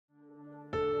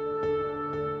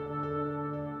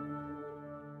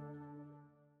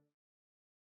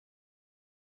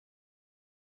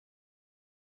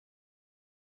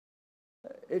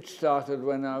It started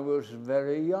when I was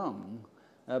very young,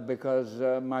 because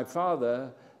my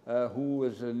father, who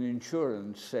was an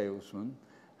insurance salesman,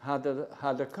 had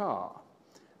a car.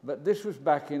 But this was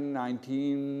back in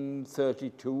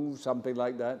 1932, something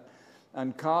like that,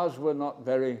 and cars were not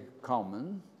very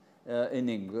common in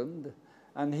England,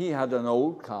 and he had an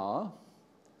old car,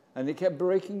 and it kept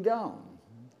breaking down.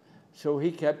 So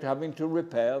he kept having to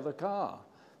repair the car.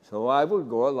 So I would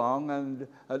go along, and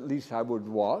at least I would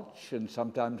watch, and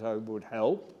sometimes I would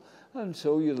help. And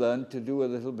so you learn to do a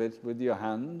little bit with your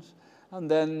hands. And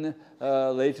then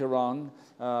later on,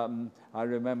 I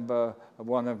remember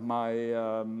one of my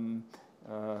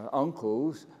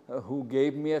uncles who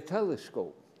gave me a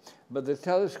telescope. But the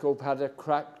telescope had a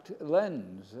cracked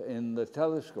lens in the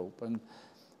telescope.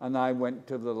 And I went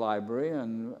to the library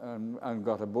and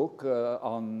got a book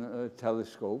on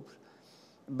telescopes.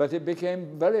 But it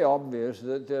became very obvious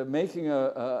that making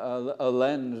a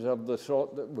lens of the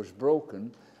sort that was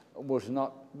broken was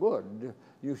not good.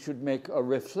 You should make a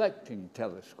reflecting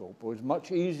telescope. It was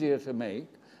much easier to make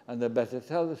and a better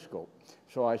telescope.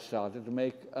 So I started to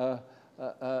make a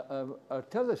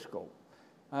telescope.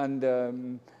 And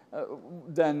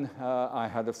then I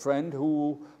had a friend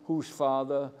whose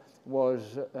father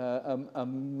was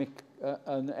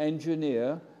an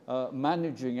engineer,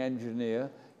 managing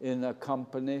engineer in a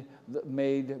company that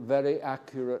made very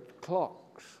accurate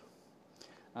clocks.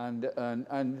 And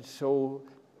so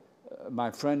my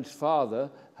friend's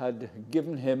father had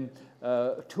given him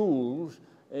tools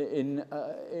in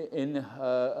an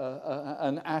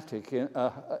attic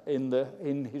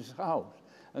in his house.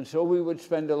 And so we would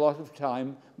spend a lot of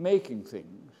time making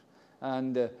things.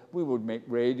 And we would make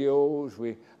radios.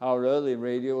 Our early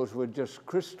radios were just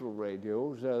crystal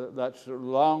radios. That's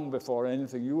long before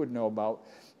anything you would know about.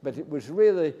 But it was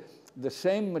really the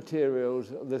same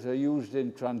materials that are used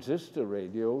in transistor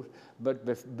radios, but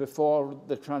before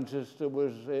the transistor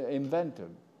was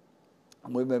invented.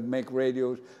 And we would make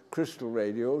radios, crystal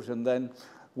radios, and then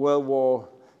World War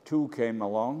II came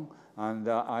along, and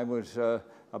I was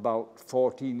about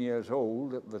 14 years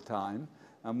old at the time,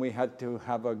 and we had to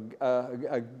have a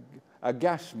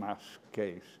gas mask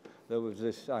case. There was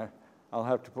this, I'll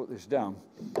have to put this down,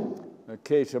 a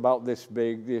case about this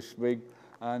big,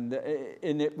 and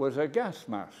in it was a gas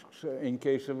mask in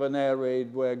case of an air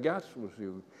raid where gas was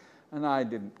used. And I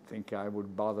didn't think I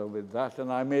would bother with that,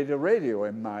 and I made a radio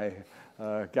in my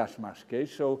gas mask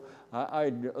case. So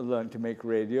I learned to make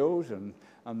radios, and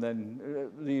then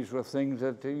these were things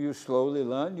that you slowly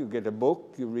learn. You get a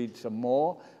book, you read some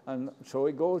more, and so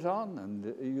it goes on, and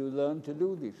you learn to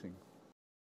do these things.